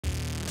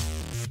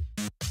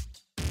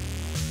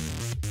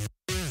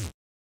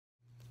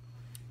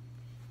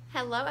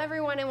Hello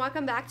everyone and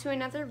welcome back to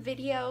another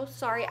video.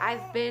 Sorry,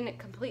 I've been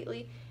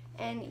completely,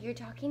 and you're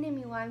talking to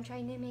me while I'm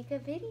trying to make a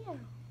video.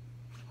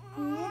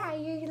 Yeah,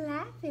 you're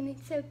laughing,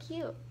 it's so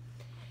cute.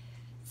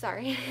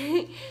 Sorry.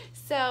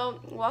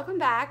 So, welcome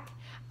back.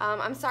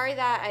 I'm sorry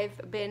that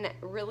I've been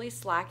really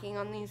slacking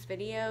on these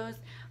videos.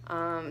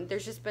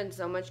 There's just been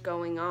so much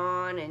going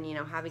on, and you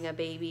know, having a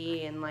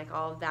baby and like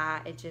all of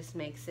that, it just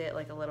makes it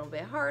like a little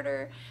bit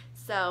harder.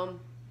 So,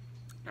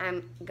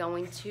 I'm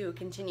going to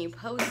continue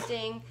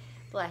posting.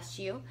 Bless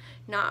you.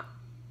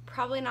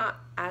 Probably not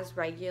as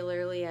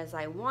regularly as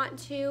I want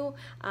to.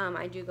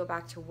 I do go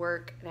back to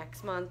work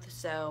next month,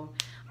 so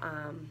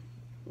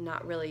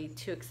not really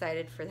too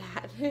excited for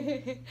that.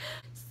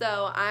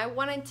 So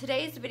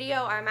today's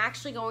video, I'm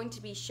actually going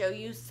to be show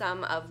you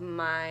some of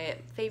my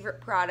favorite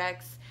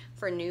products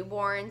for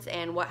newborns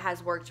and what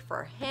has worked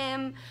for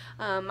him.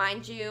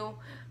 Mind you,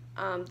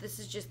 this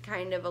is just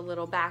kind of a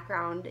little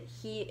background.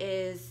 He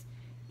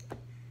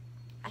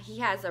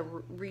has a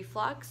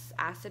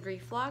acid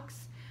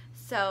reflux.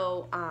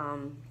 So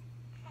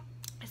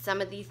some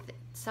of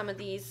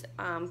these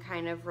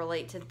kind of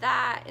relate to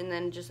that, and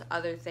then just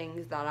other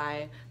things that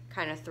I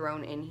kind of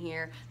thrown in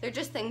here. They're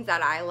just things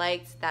that I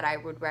liked that I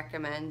would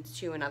recommend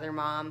to another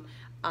mom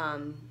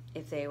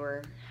if they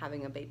were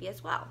having a baby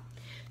as well.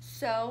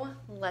 So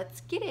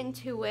let's get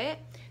into it.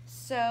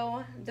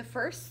 So the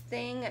first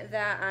thing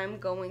that I'm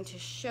going to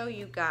show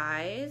you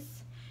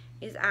guys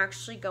is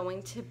actually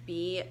going to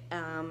be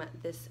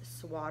this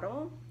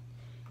swaddle.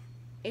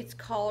 It's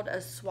called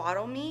a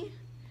Swaddle Me,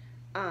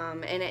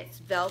 and it's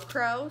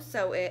Velcro,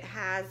 so it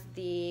has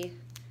the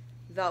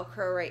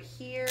Velcro right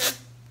here.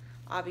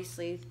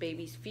 Obviously, the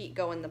baby's feet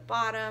go in the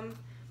bottom,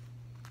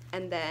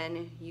 and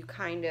then you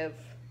kind of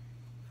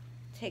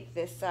take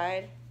this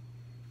side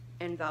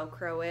and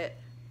Velcro it,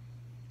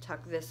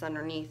 tuck this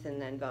underneath,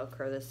 and then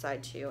Velcro this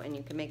side too, and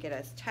you can make it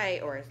as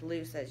tight or as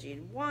loose as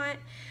you'd want.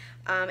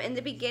 In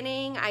the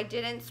beginning, I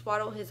didn't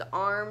swaddle his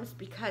arms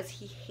because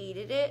he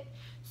hated it,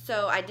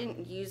 so I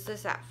didn't use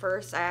this at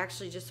first. I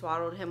actually just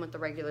swaddled him with the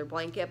regular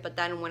blanket, but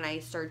then when I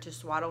started to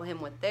swaddle him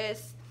with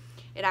this,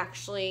 it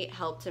actually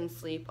helped him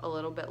sleep a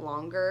little bit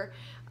longer.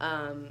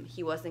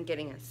 He wasn't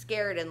getting as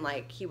scared, and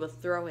like he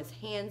would throw his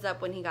hands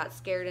up when he got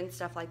scared and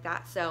stuff like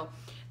that. So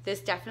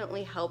this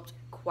definitely helped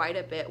quite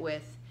a bit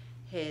with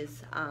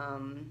his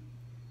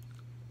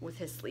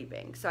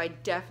sleeping. So I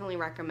definitely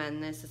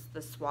recommend this. It's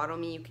the Swaddle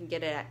Me. You can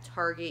get it at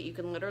Target. You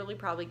can literally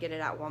probably get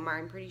it at Walmart,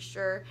 I'm pretty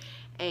sure.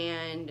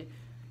 And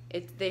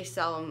they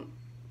sell them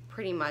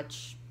pretty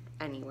much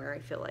anywhere, I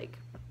feel like.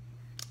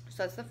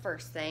 So that's the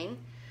first thing.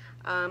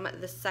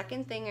 The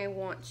second thing I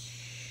want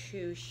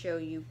to show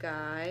you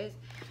guys,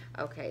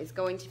 okay, is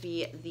going to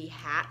be the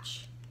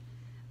Hatch.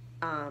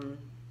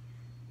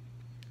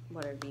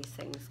 What are these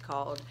things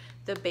called?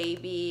 The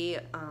baby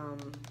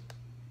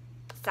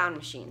sound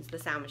machines, the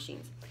sound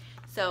machines.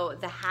 So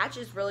the Hatch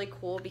is really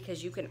cool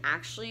because you can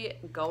actually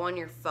go on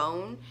your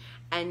phone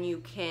and you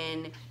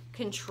can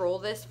control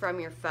this from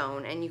your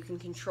phone, and you can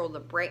control the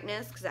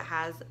brightness because it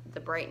has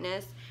the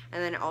brightness,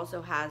 and then it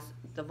also has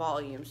the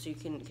volume, so you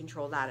can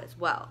control that as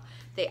well.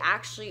 They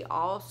actually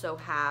also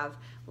have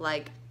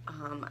like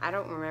I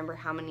don't remember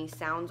how many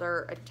sounds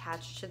are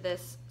attached to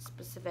this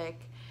specific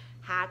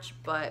Hatch,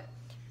 but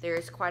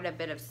there's quite a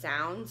bit of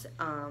sounds,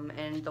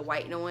 and the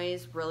white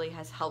noise really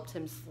has helped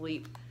him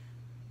sleep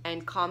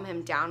and calm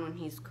him down when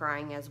he's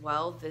crying as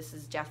well. This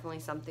is definitely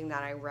something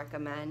that I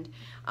recommend.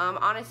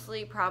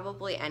 Honestly,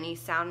 probably any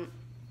sound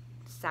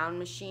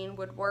machine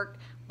would work,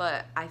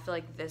 but I feel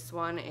like this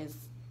one is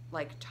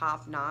like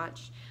top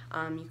notch.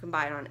 You can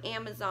buy it on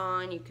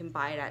Amazon, you can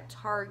buy it at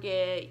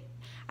Target.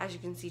 As you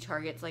can see,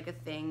 Target's like a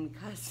thing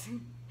because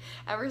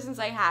ever since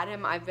I had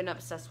him, I've been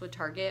obsessed with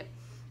Target.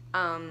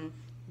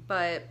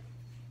 But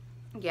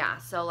yeah,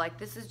 so like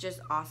this is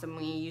just awesome.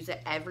 We use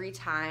it every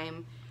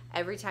time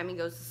he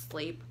goes to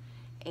sleep,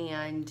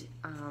 and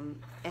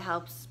it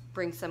helps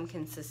bring some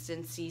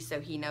consistency so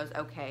he knows,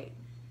 okay,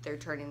 they're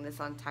turning this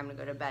on, time to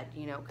go to bed,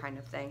 you know, kind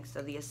of thing.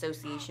 So the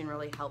association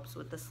really helps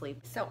with the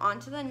sleep. So on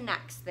to the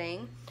next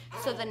thing.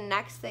 So the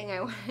next thing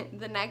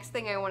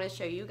I want to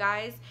show you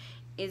guys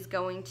is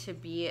going to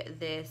be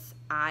this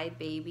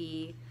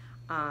iBaby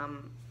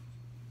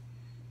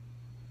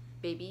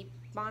baby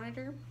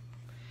monitor.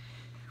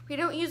 We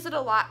don't use it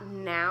a lot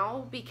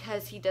now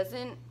because he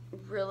doesn't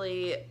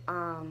really,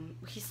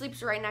 he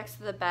sleeps right next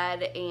to the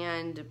bed,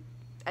 and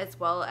as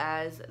well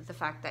as the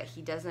fact that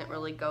he doesn't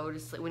really go to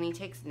sleep. When he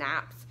takes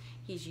naps,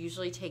 he's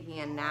usually taking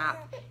a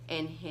nap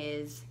in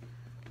his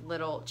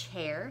little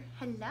chair.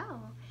 Hello.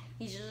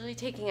 He's usually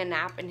taking a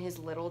nap in his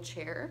little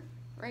chair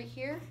right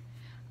here.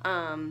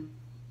 And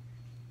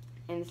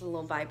it's a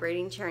little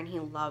vibrating chair, and he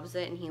loves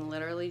it, and he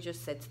literally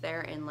just sits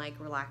there and like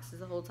relaxes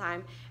the whole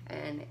time,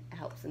 and it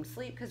helps him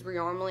sleep because we're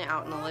normally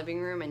out in the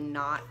living room and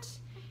not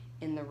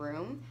in the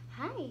room.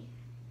 Hi.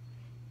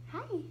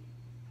 Hi.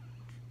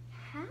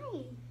 Hi.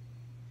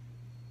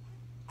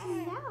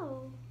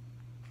 Hello.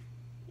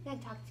 You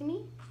gonna talk to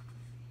me?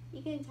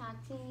 You gonna talk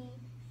to me?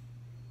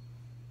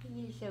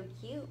 You're so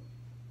cute.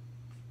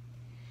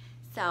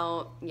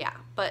 So yeah,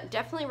 but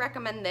definitely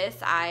recommend this.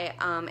 It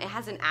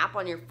has an app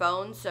on your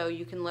phone, so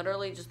you can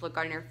literally just look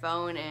on your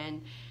phone,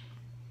 and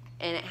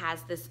it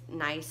has this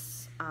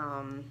nice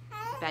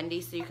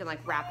bendy, so you can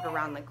like wrap it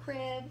around the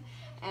crib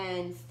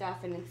and stuff,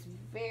 and it's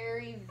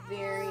very,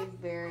 very,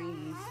 very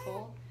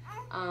useful.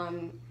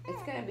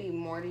 It's gonna be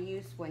more to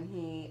use when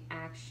he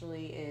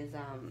actually is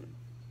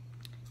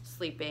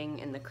sleeping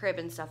in the crib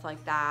and stuff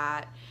like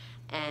that,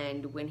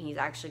 and when he's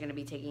actually gonna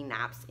be taking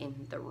naps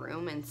in the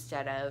room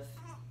instead of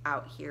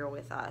out here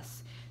with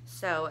us.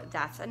 So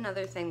that's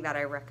another thing that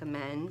I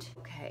recommend.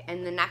 Okay,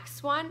 and the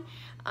next one,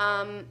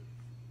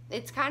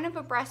 it's kind of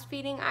a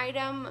breastfeeding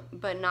item,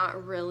 but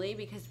not really,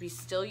 because we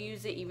still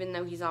use it even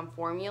though he's on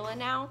formula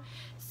now.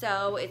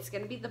 So it's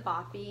gonna be the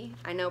Boppy.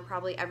 I know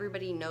probably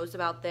everybody knows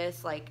about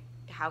this, like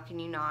how can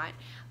you not?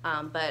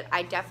 But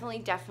I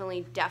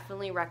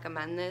definitely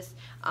recommend this.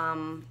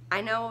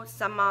 I know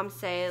some moms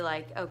say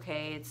like,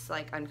 okay, it's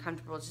like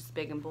uncomfortable, it's just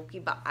big and bulky,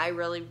 but I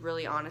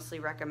really honestly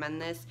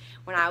recommend this.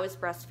 When I was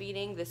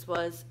breastfeeding, this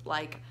was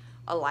like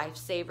a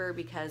lifesaver,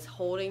 because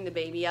holding the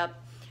baby up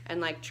and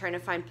like trying to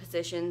find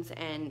positions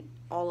and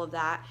all of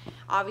that,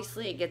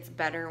 obviously it gets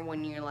better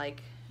when you're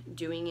like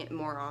doing it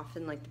more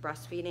often, like the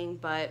breastfeeding,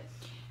 but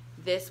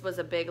this was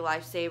a big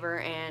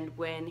lifesaver. And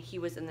when he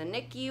was in the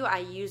NICU, I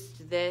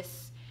used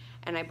this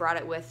and I brought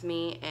it with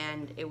me,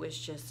 and it was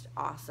just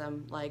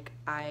awesome. Like,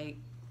 I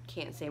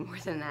can't say more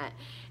than that.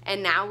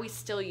 And now we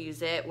still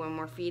use it when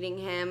we're feeding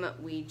him.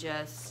 We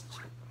just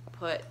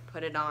put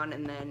it on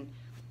and then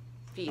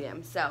feed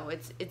him. So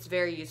it's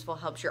very useful,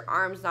 helps your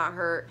arms not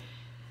hurt.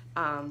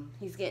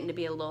 He's getting to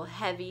be a little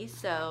heavy,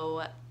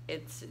 so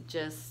it's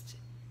just,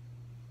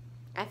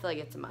 I feel like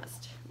it's a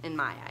must in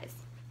my eyes.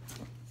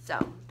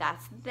 So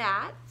that's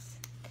that.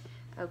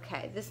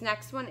 Okay, this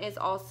next one is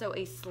also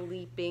a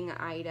sleeping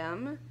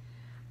item.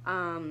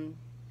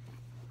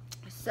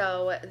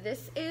 So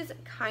this is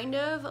kind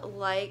of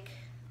like,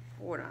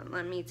 hold on,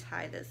 let me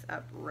tie this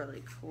up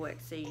really quick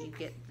so you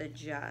get the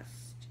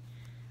gist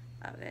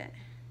of it.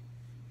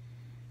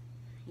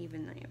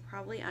 Even though you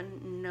probably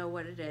know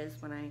what it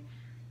is when I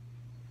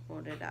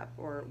hold it up,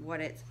 or what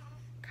it's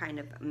kind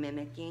of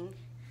mimicking.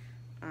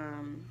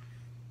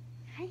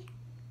 Hi.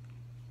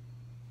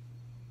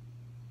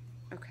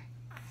 Okay,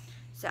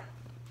 so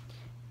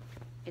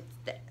it's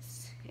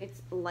this.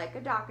 It's like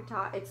a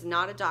DockATot. It's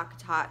not a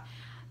DockATot.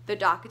 The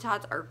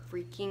DockATots are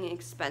freaking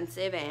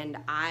expensive, and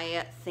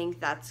I think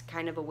that's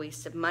kind of a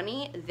waste of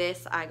money.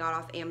 This I got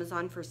off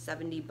Amazon for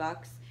 70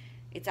 bucks.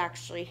 It's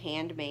actually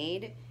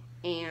handmade,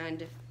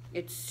 and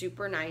it's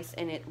super nice,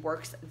 and it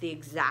works the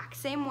exact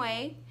same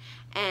way.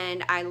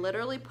 And I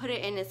literally put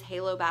it in his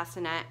Halo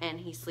bassinet, and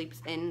he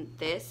sleeps in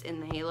this, in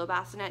the Halo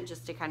bassinet,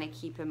 just to kind of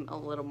keep him a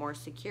little more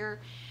secure.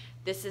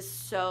 This is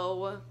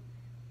so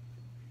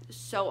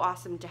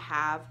awesome to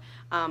have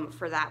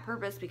for that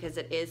purpose, because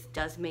it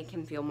does make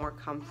him feel more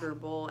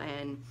comfortable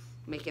and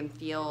make him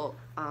feel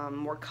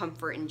more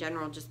comfort in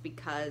general, just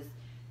because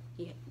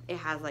it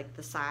has like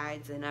the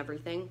sides and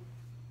everything.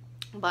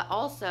 But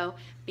also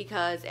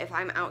because if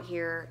I'm out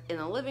here in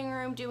the living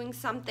room doing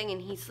something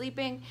and he's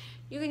sleeping,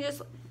 you can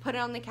just put it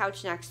on the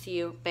couch next to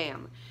you,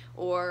 bam.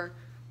 Or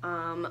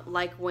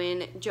like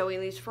when Joey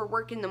leaves for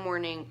work in the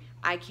morning,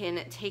 I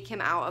can take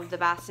him out of the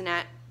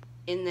bassinet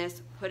in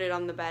this, put it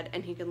on the bed,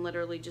 and he can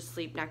literally just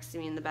sleep next to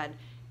me in the bed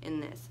in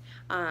this.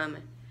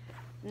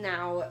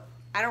 Now,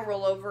 I don't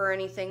roll over or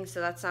anything, so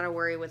that's not a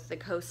worry with the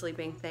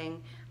co-sleeping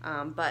thing,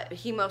 but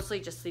he mostly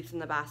just sleeps in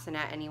the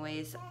bassinet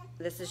anyways.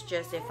 This is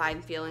just if I'm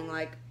feeling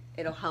like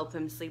it'll help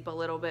him sleep a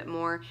little bit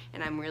more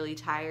and I'm really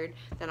tired,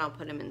 then I'll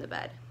put him in the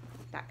bed.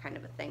 That kind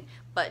of a thing.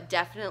 But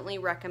definitely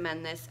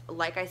recommend this.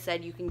 Like I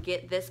said, you can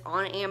get this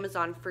on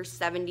Amazon for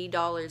 $70.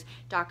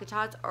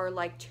 DockATots are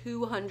like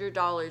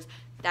 $200.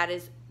 That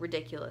is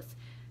ridiculous.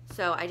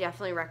 So I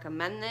definitely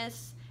recommend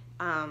this.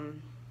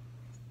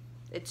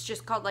 It's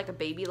just called like a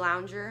baby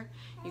lounger.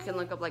 You can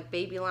look up like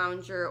baby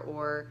lounger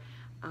or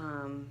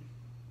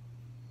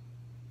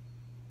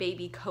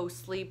baby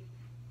co-sleep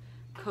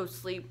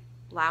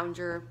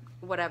lounger,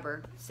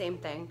 whatever, same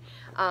thing.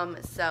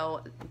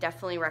 So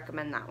definitely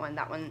recommend that one.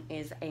 That one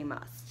is a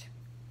must.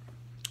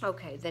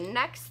 Okay, the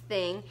next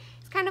thing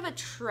is kind of a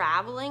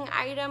traveling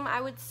item,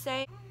 I would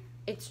say.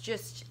 It's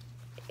just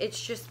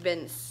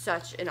been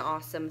such an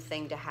awesome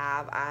thing to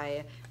have.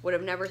 I would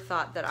have never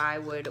thought that I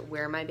would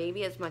wear my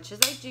baby as much as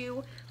I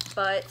do,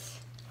 but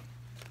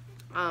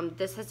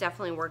this has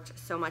definitely worked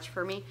so much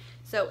for me.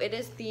 So it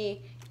is the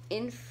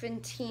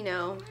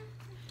Infantino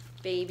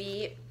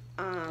baby,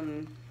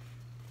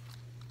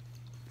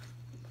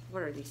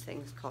 what are these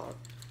things called?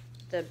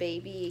 The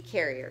baby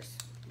carriers.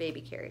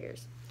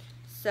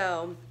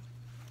 So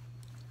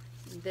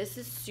this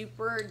is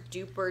super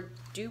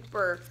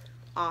duper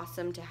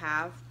awesome to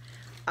have.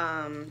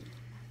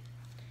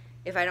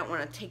 If I don't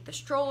want to take the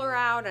stroller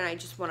out and I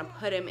just want to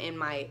put him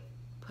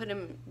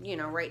you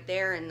know, right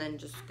there and then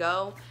just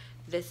go,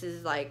 this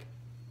is like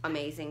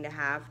amazing to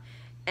have.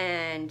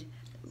 And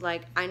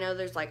like, I know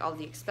there's like all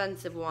the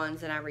expensive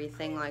ones and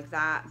everything like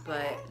that,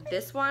 but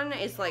this one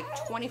is like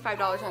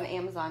 $25 on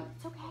Amazon.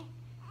 It's okay.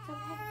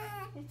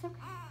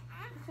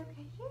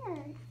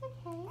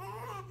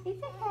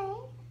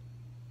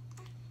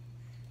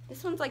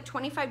 This one's like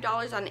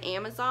 $25 on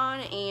Amazon,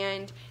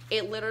 and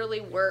it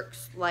literally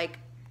works like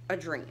a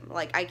dream.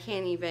 Like I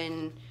can't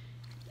even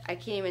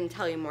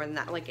tell you more than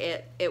that. Like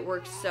it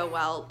works so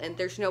well, and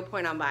there's no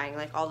point on buying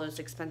like all those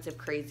expensive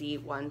crazy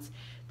ones.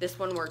 This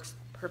one works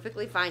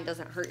perfectly fine,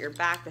 doesn't hurt your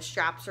back. The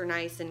straps are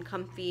nice and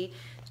comfy.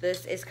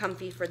 This is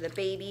comfy for the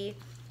baby.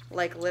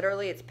 Like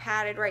literally it's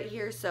padded right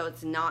here, so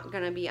it's not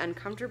gonna be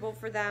uncomfortable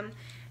for them.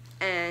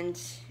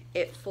 And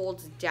it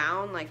folds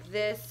down like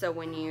this, so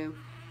when you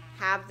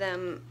have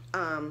them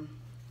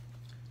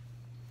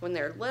when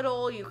they're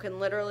little, you can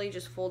literally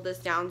just fold this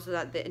down so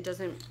that it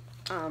doesn't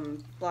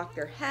block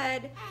their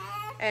head.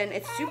 And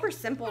it's super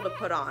simple to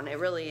put on. It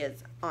really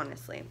is,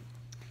 honestly.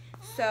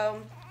 So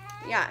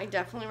yeah, I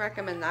definitely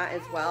recommend that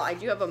as well. I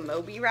do have a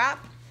Moby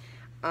wrap.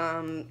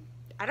 I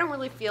don't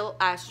really feel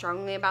as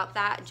strongly about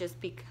that just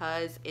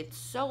because it's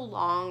so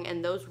long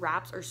and those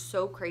wraps are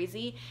so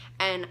crazy,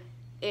 and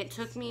it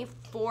took me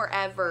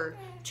forever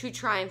to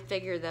try and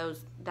figure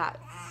that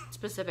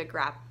specific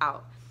wrap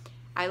out.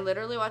 I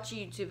literally watched a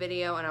YouTube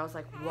video and I was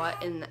like,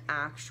 what in the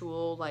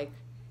actual like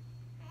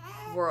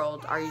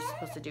world are you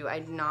supposed to do? I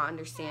do not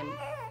understand.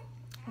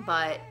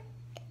 But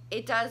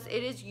it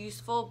is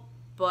useful,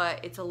 but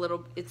it's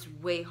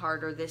way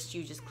harder. This,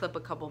 you just clip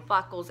a couple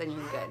buckles and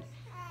you're good.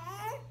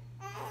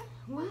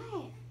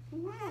 What?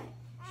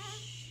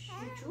 Shh,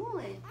 you're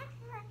drooling.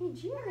 You're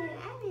drooling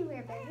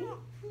everywhere, baby. You're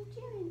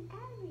drooling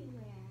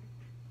everywhere.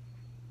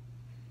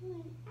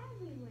 Drooling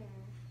everywhere.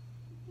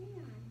 Hang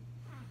on.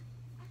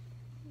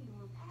 You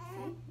want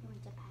Passy? You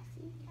want the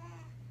Passy?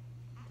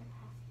 The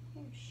Passy.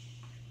 Here, shh.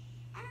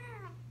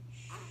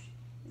 Shh.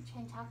 You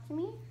trying to talk to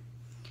me?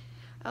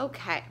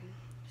 Okay.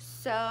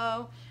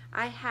 So,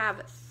 I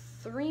have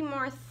 3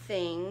 more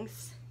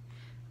things.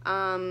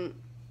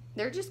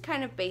 They're just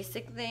kind of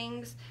basic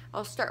things.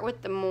 I'll start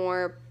with this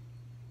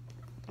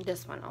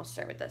one. I'll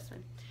start with this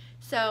one.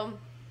 So,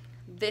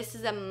 this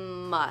is a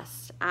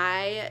must.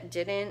 I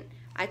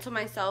told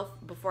myself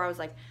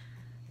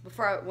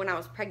when I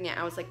was pregnant,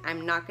 I was like,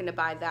 I'm not going to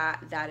buy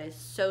that. That is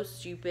so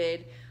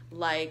stupid.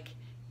 Like,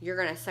 you're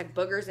going to suck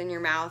boogers in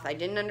your mouth. I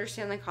didn't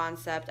understand the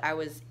concept. I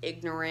was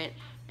ignorant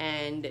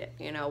and,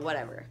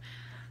 whatever.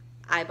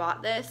 I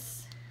bought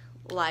this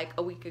like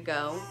a week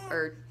ago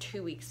or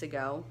 2 weeks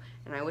ago,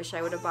 and I wish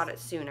I would have bought it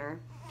sooner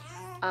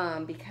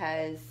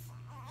because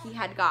he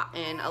had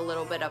gotten a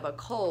little bit of a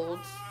cold,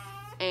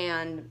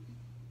 and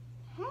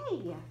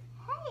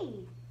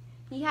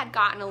he had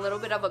gotten a little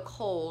bit of a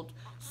cold,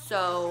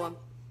 so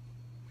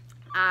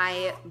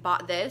I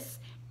bought this,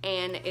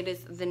 and it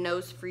is the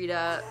Nose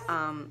Frida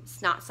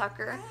snot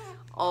sucker.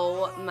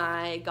 Oh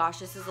my gosh,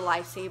 this is a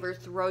lifesaver.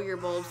 Throw your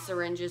bulb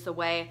syringes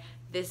away.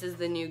 This is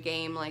the new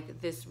game.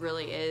 Like, this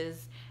really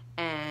is,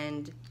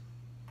 and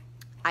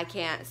I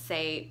can't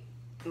say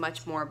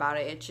much more about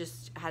it. It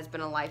just has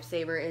been a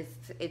lifesaver.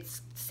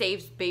 It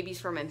saves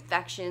babies from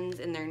infections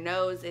in their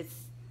nose. It's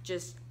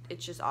just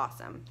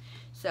awesome.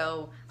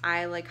 So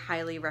I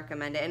highly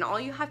recommend it. And all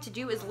you have to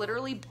do is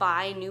literally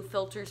buy new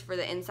filters for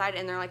the inside,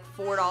 and they're like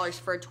 $4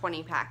 for a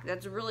 20 pack.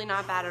 That's really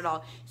not bad at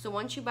all. So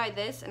once you buy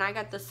this, and I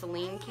got the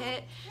Saline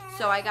kit,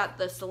 so I got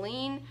the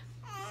Saline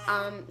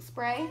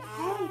spray.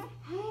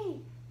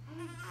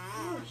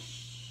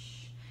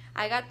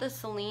 I got the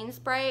Saline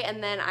spray,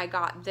 and then I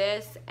got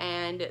this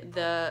and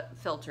the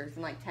filters,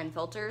 and like 10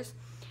 filters.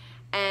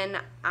 And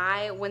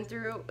I went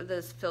through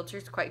those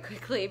filters quite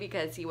quickly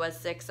because he was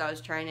sick, so I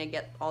was trying to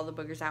get all the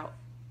boogers out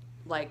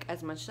like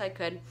as much as I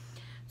could.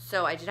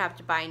 So I did have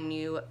to buy a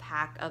new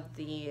pack of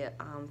the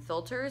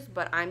filters,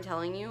 but I'm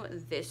telling you,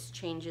 this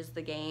changes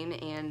the game,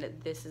 and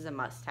this is a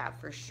must-have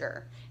for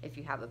sure if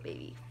you have a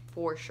baby,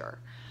 for sure.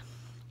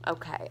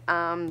 Okay,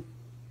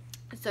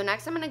 so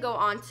next I'm going to go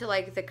on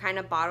to the kind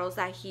of bottles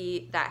that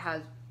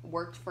has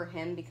worked for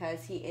him,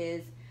 because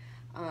he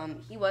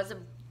was a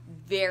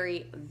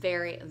very,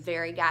 very,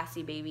 very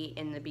gassy baby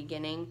in the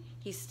beginning.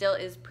 He still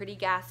is pretty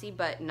gassy,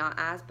 but not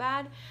as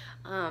bad.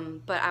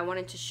 But I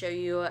wanted to show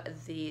you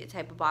the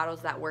type of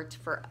bottles that worked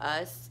for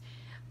us.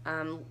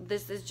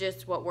 This is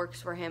just what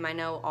works for him. I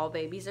know all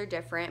babies are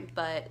different,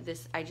 but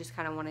I just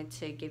kind of wanted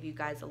to give you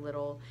guys a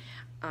little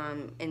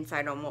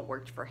insight on what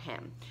worked for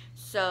him.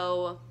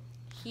 So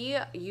he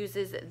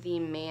uses the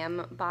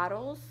MAM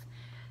bottles.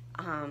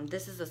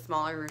 This is a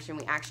smaller version.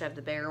 We actually have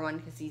the bigger one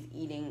because he's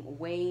eating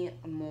way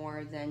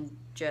more than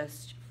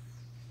just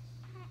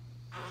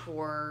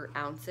 4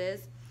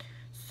 ounces.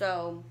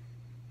 So,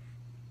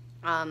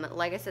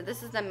 like I said,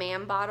 this is the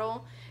MAM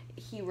bottle.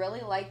 He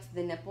really liked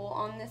the nipple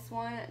on this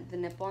one. The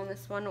nipple on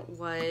this one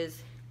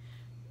was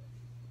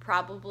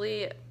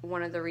probably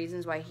one of the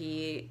reasons why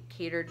he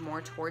catered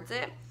more towards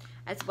it,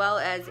 as well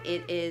as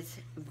it is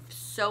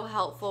so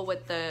helpful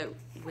with the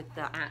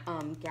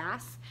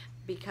gas,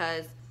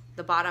 because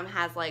the bottom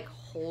has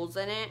holes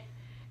in it,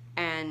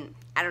 and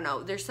I don't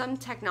know, there's some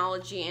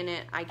technology in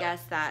it, I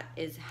guess, that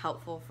is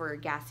helpful for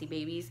gassy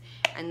babies,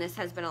 and this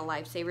has been a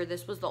lifesaver.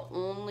 This was the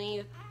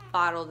only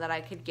bottle that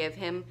I could give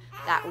him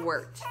that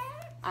worked.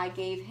 I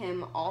gave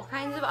him all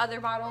kinds of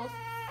other bottles,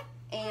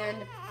 and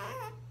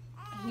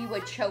he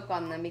would choke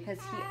on them because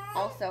he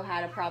also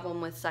had a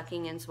problem with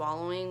sucking and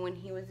swallowing when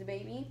he was a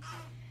baby.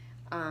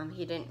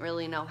 He didn't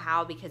really know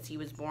how because he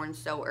was born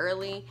so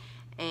early,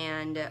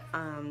 and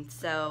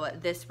so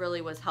this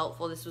really was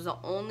helpful. This was the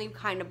only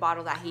kind of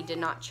bottle that he did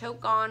not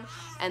choke on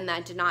and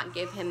that did not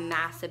give him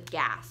massive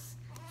gas.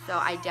 So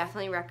I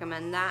definitely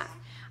recommend that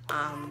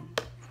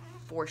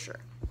for sure.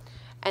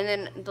 And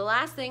then the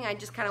last thing, I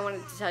just kind of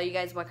wanted to tell you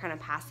guys what kind of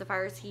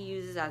pacifiers he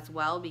uses as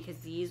well, because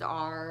these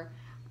are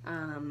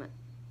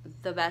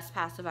the best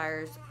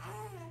pacifiers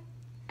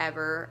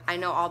ever. I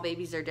know all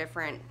babies are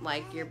different.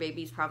 Like, your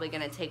baby's probably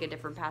going to take a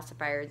different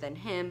pacifier than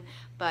him,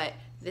 but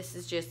this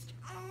is just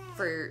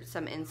for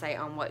some insight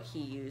on what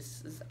he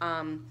uses.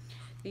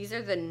 These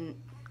are the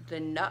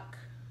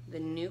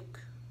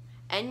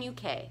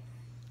NUK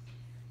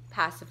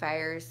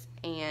pacifiers,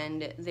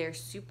 and they're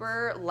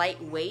super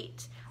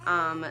lightweight.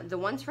 The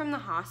ones from the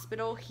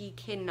hospital he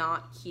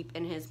cannot keep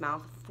in his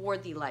mouth for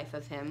the life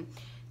of him.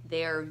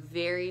 They are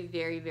very,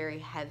 very, very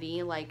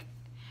heavy, like,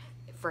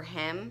 for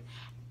him.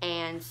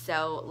 And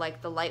so,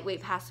 like, the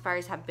lightweight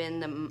pacifiers have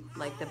been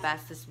the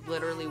best. This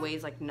literally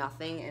weighs like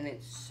nothing, and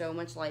it's so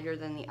much lighter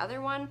than the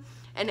other one,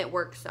 and it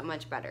works so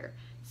much better.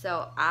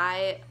 So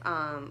I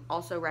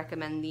also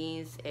recommend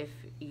these if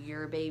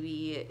your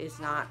baby is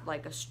not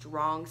like a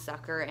strong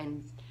sucker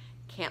and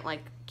can't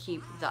like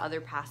keep the other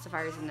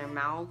pacifiers in their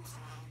mouths,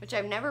 which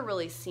I've never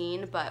really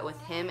seen, but with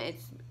him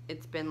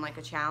it's been like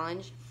a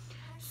challenge.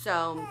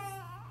 So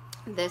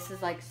this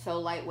is like so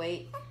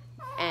lightweight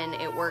and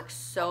it works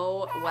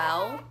so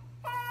well.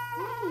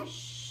 Ooh,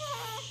 shh,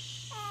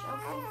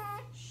 okay.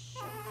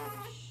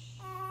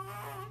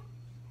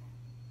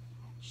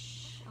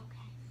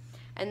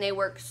 And they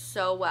work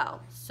so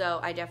well, so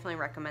I definitely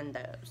recommend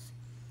those.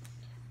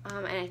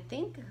 And I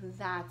think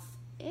that's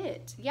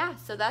it. Yeah,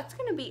 so that's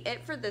gonna be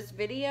it for this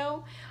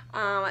video.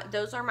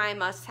 Those are my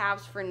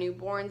must-haves for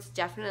newborns.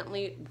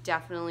 Definitely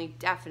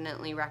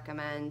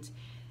recommend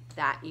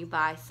that you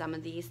buy some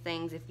of these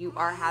things. If you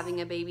are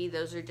having a baby,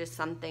 those are just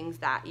some things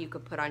that you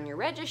could put on your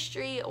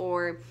registry,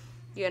 or,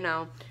 you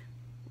know,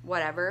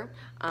 whatever.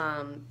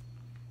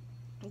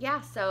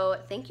 Yeah,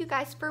 so thank you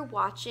guys for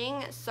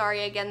watching.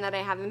 Sorry again that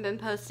I haven't been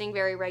posting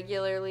very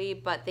regularly,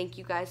 but thank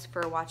you guys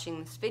for watching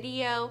this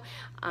video.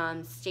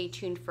 Stay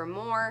tuned for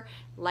more.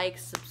 Like,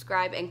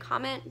 subscribe, and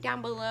comment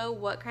down below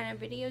what kind of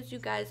videos you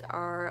guys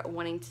are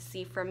wanting to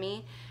see from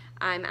me.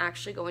 I'm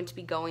actually going to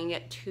be going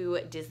to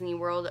Disney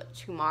World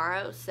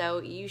tomorrow,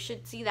 so you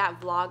should see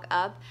that vlog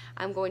up.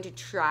 I'm going to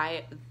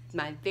try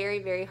my very,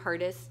 very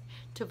hardest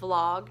to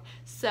vlog,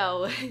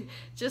 so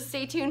just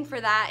stay tuned for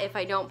that. If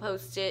I don't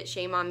post it,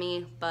 shame on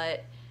me,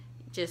 but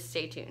just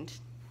stay tuned.